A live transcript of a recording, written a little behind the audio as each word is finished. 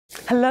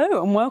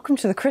Hello and welcome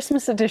to the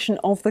Christmas edition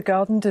of the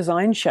Garden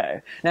Design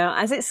Show. Now,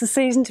 as it's the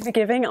season to be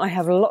giving, I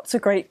have lots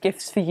of great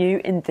gifts for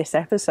you in this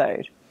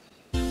episode.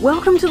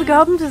 Welcome to the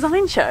Garden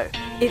Design Show.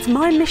 It's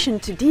my mission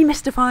to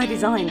demystify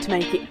design to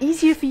make it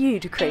easier for you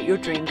to create your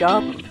dream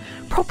garden.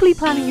 Properly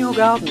planning your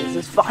garden is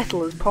as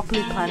vital as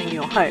properly planning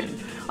your home.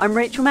 I'm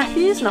Rachel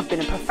Matthews and I've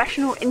been a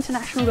professional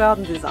international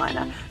garden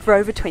designer for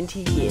over 20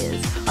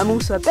 years. I'm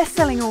also a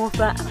best-selling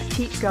author and I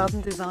teach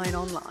garden design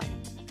online.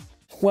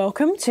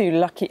 Welcome to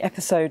lucky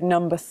episode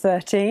number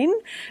 13.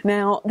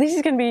 Now, this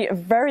is going to be a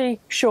very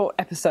short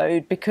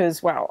episode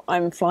because, well,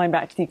 I'm flying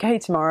back to the UK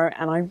tomorrow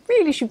and I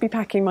really should be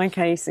packing my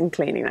case and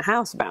cleaning the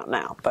house about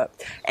now.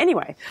 But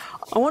anyway,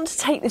 I want to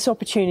take this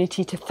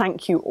opportunity to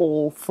thank you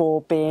all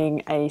for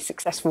being a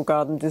successful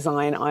garden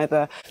design,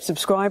 either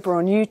subscriber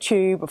on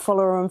YouTube, a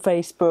follower on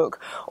Facebook,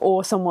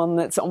 or someone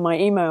that's on my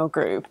email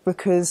group,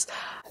 because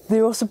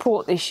your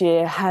support this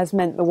year has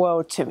meant the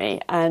world to me,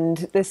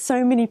 and there's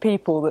so many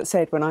people that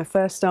said when I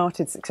first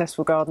started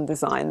Successful Garden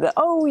Design that,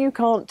 oh, you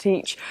can't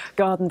teach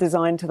garden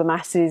design to the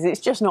masses, it's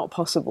just not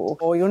possible,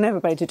 or you'll never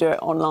be able to do it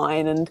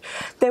online. And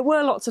there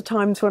were lots of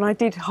times when I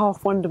did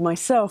half wonder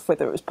myself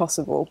whether it was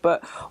possible,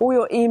 but all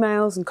your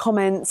emails and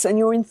comments and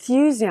your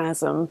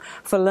enthusiasm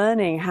for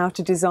learning how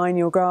to design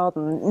your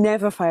garden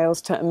never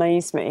fails to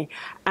amaze me.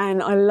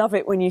 And I love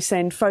it when you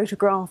send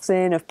photographs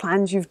in of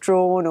plans you've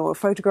drawn or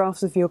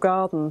photographs of your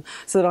garden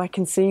so that I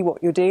can see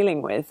what you're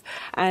dealing with.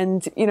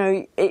 And, you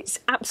know, it's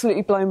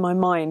absolutely blown my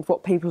mind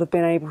what people have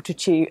been able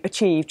to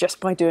achieve just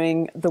by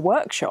doing the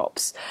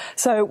workshops.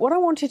 So what I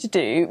wanted to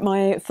do,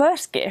 my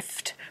first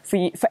gift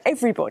for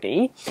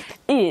everybody,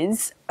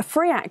 is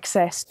free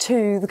access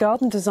to the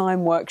garden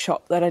design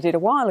workshop that I did a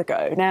while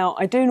ago. Now,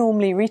 I do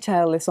normally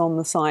retail this on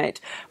the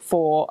site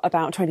for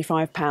about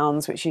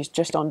 £25, which is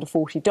just under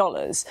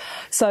 $40.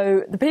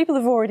 So the people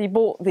who've already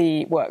bought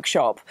the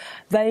workshop,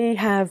 they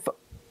have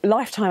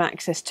lifetime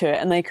access to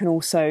it and they can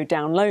also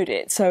download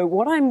it. So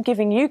what I'm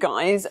giving you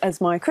guys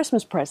as my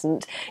Christmas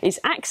present is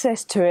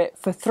access to it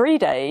for 3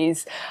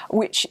 days,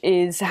 which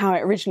is how it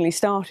originally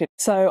started.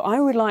 So I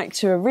would like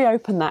to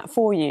reopen that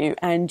for you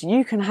and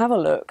you can have a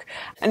look.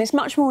 And it's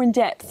much more in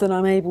depth than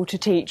I'm able to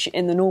teach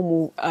in the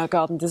normal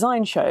garden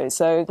design show.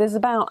 So there's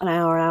about an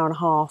hour and a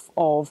half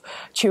of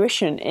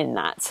tuition in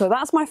that. So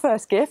that's my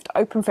first gift,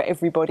 open for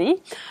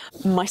everybody.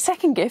 My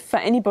second gift for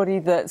anybody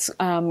that's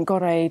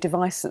got a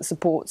device that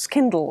supports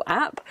Kindle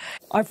app.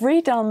 I've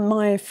redone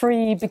my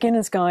free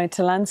beginner's guide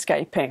to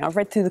landscaping. I've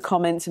read through the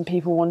comments and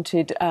people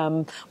wanted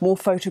more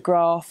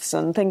photographs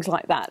and things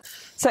like that.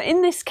 So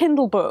in this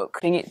Kindle book,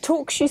 it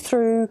talks you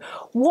through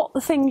what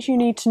the things you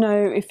need to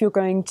know if you're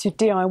going to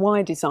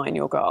DIY design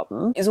your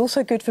garden. It's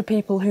also good for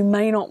people who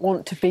may not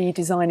want to be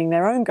designing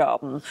their own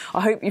garden.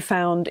 I hope you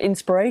found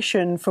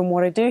inspiration from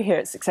what I do here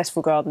at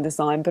Successful Garden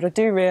Design, but I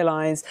do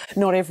realise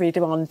not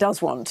everyone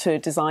does want to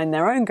design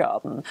their own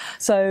garden.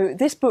 So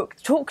this book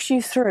talks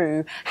you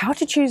through how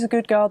to choose a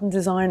good garden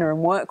designer and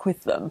work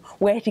with them,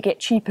 where to get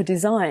cheaper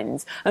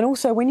designs, and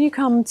also when you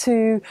come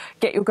to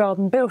get your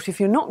garden built, if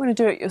you're not going to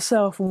do it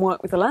yourself and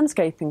work with a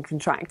landscaping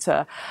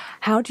contractor,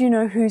 how do you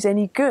know who's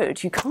any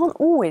good? You can't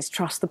always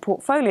trust the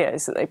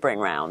portfolios that they bring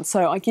round.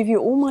 So I give you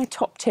all my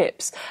top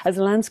tips as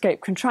a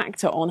landscape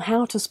contractor on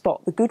how to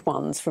spot the good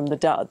ones from the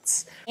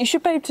duds. You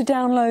should be able to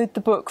download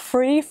the book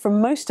free from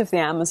most of the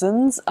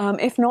Amazons.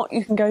 If not,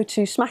 you can go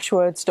to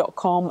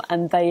smashwords.com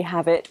and they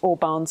have it, or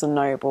Barnes &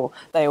 Noble.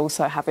 They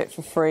also have it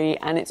for free,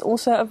 and it's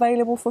also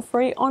available for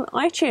free on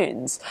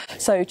iTunes.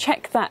 So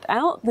check that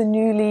out, the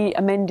newly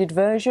amended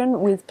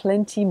version with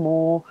plenty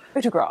more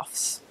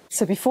photographs.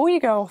 So before you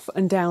go off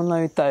and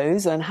download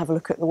those and have a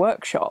look at the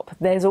workshop,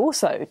 there's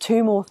also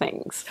 2 more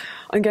things.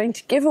 I'm going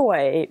to give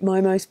away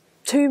my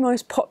two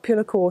most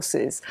popular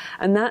courses,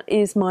 and that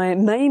is my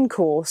main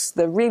course,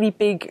 the really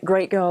big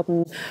Great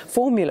Garden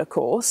Formula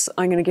course.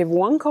 I'm going to give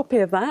 1 copy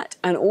of that,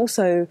 and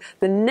also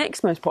the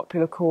next most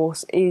popular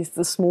course is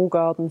the Small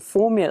Garden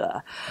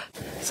Formula.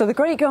 So the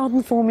Great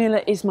Garden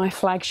Formula is my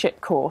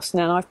flagship course.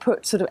 Now I've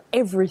put sort of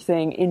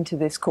everything into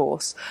this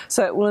course,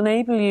 so it will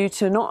enable you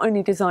to not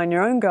only design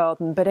your own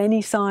garden, but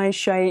any size,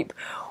 shape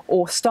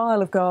or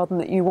style of garden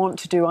that you want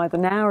to do either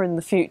now or in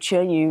the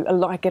future.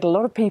 I get a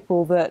lot of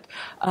people that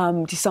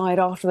decide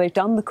after they've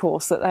done the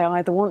course that they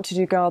either want to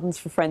do gardens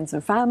for friends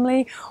and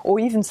family, or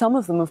even some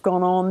of them have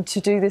gone on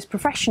to do this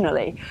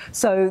professionally.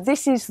 So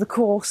this is the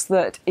course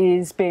that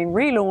is being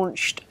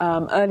relaunched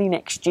early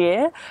next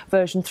year.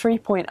 Version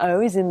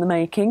 3.0 is in the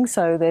making,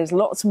 so there's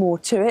lots more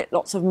to it,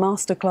 lots of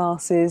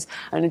masterclasses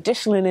and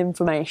additional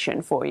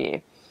information for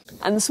you.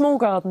 And the Small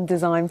Garden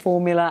Design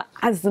Formula,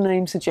 as the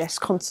name suggests,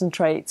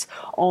 concentrates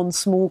on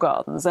small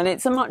gardens, and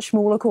it's a much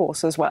smaller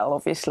course as well,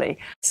 obviously.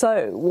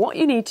 So what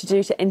you need to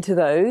do to enter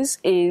those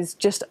is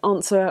just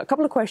answer a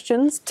couple of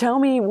questions. Tell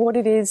me what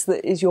it is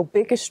that is your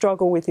biggest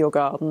struggle with your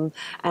garden,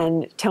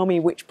 and tell me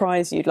which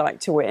prize you'd like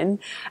to win,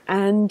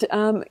 and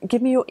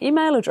give me your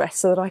email address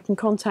so that I can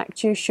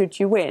contact you should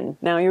you win.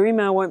 Now, your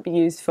email won't be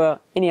used for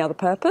any other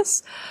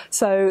purpose,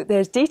 so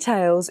there's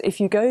details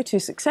if you go to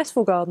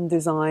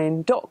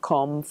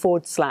successfulgardendesign.com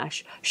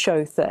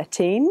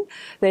facebook.com/show13.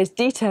 There's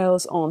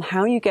details on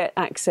how you get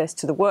access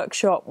to the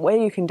workshop, where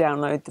you can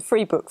download the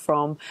free book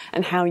from,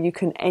 and how you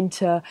can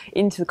enter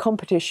into the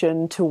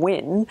competition to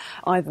win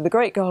either the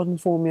Great Garden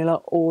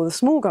Formula or the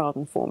Small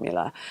Garden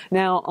Formula.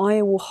 Now,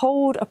 I will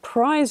hold a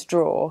prize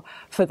draw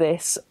for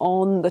this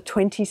on the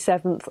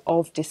 27th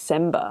of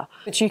December.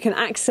 But you can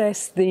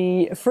access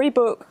the free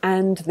book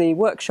and the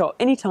workshop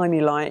anytime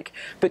you like,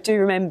 but do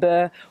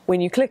remember,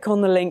 when you click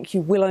on the link,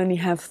 you will only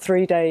have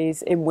 3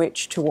 days in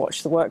which to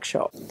watch the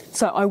workshop.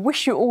 So I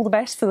wish you all the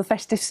best for the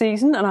festive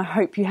season, and I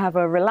hope you have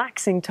a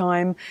relaxing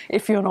time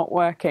if you're not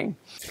working.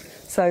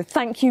 So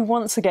thank you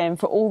once again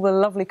for all the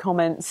lovely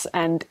comments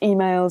and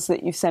emails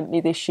that you've sent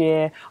me this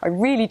year. I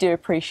really do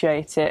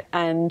appreciate it,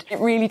 and it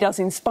really does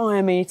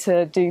inspire me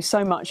to do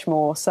so much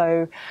more.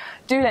 So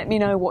do let me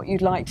know what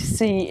you'd like to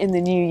see in the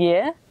new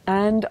year,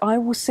 and I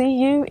will see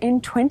you in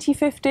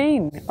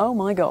 2015. Oh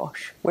my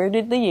gosh, where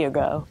did the year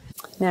go?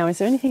 Now, is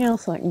there anything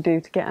else I can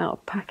do to get out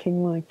of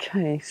packing my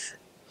case?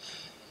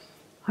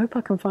 I hope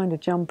I can find a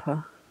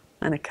jumper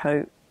and a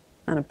coat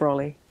and a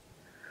brolly.